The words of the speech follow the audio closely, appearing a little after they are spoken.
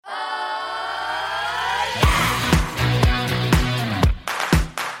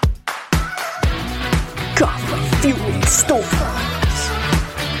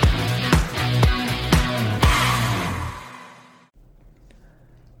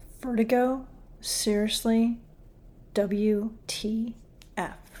Vertigo Seriously WTF.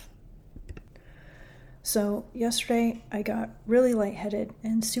 So yesterday I got really lightheaded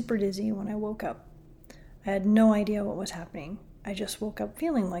and super dizzy when I woke up. I had no idea what was happening. I just woke up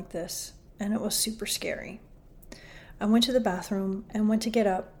feeling like this, and it was super scary. I went to the bathroom and went to get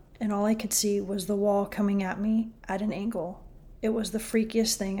up, and all I could see was the wall coming at me at an angle. It was the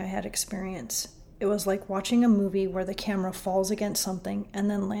freakiest thing I had experienced. It was like watching a movie where the camera falls against something and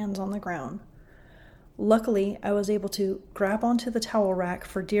then lands on the ground. Luckily, I was able to grab onto the towel rack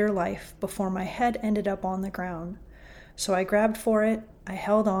for dear life before my head ended up on the ground. So I grabbed for it, I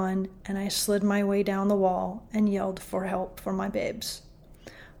held on, and I slid my way down the wall and yelled for help for my babes.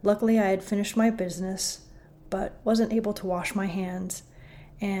 Luckily, I had finished my business, but wasn't able to wash my hands,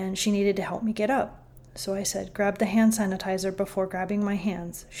 and she needed to help me get up. So I said, grab the hand sanitizer before grabbing my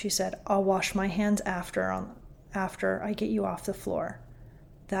hands. She said, I'll wash my hands after I get you off the floor.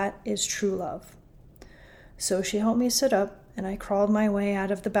 That is true love. So she helped me sit up, and I crawled my way out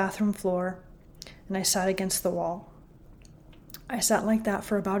of the bathroom floor, and I sat against the wall. I sat like that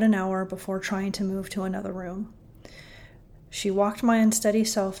for about an hour before trying to move to another room. She walked my unsteady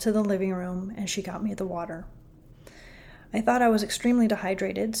self to the living room, and she got me the water. I thought I was extremely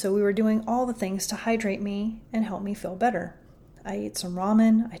dehydrated, so we were doing all the things to hydrate me and help me feel better. I ate some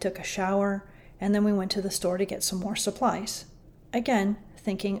ramen, I took a shower, and then we went to the store to get some more supplies. Again,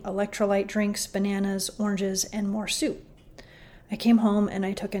 thinking electrolyte drinks, bananas, oranges, and more soup. I came home and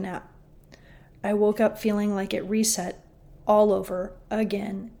I took a nap. I woke up feeling like it reset all over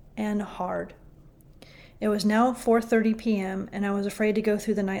again and hard. It was now 4:30 p.m. and I was afraid to go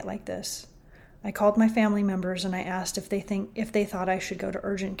through the night like this. I called my family members and I asked if they thought I should go to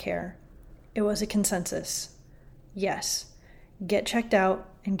urgent care. It was a consensus. Yes, get checked out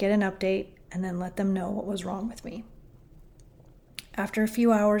and get an update and then let them know what was wrong with me. After a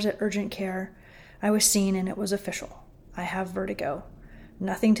few hours at urgent care, I was seen and it was official. I have vertigo.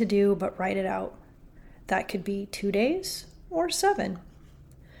 Nothing to do but write it out. That could be 2 days or 7.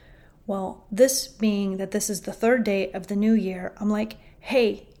 Well, this being that this is the 3rd day of the new year, I'm like,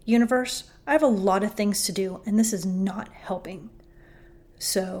 hey, universe, I have a lot of things to do and this is not helping.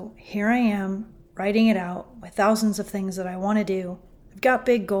 So here I am, writing it out with thousands of things that I want to do. I've got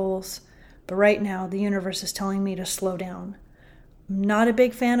big goals, but right now the universe is telling me to slow down. I'm not a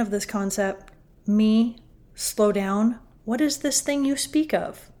big fan of this concept. Me, slow down. What is this thing you speak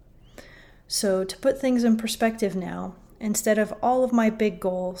of? So to put things in perspective now, instead of all of my big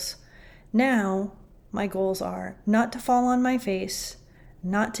goals, now my goals are not to fall on my face,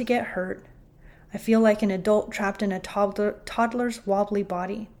 not to get hurt. I feel like an adult trapped in a toddler's wobbly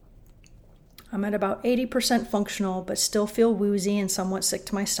body. I'm at about 80% functional, but still feel woozy and somewhat sick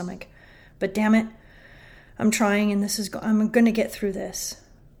to my stomach. But damn it, I'm trying and I'm going to get through this.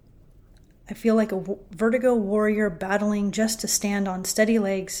 I feel like a vertigo warrior battling just to stand on steady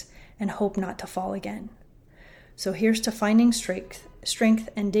legs and hope not to fall again. So here's to finding strength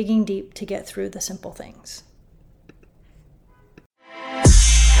and digging deep to get through the simple things.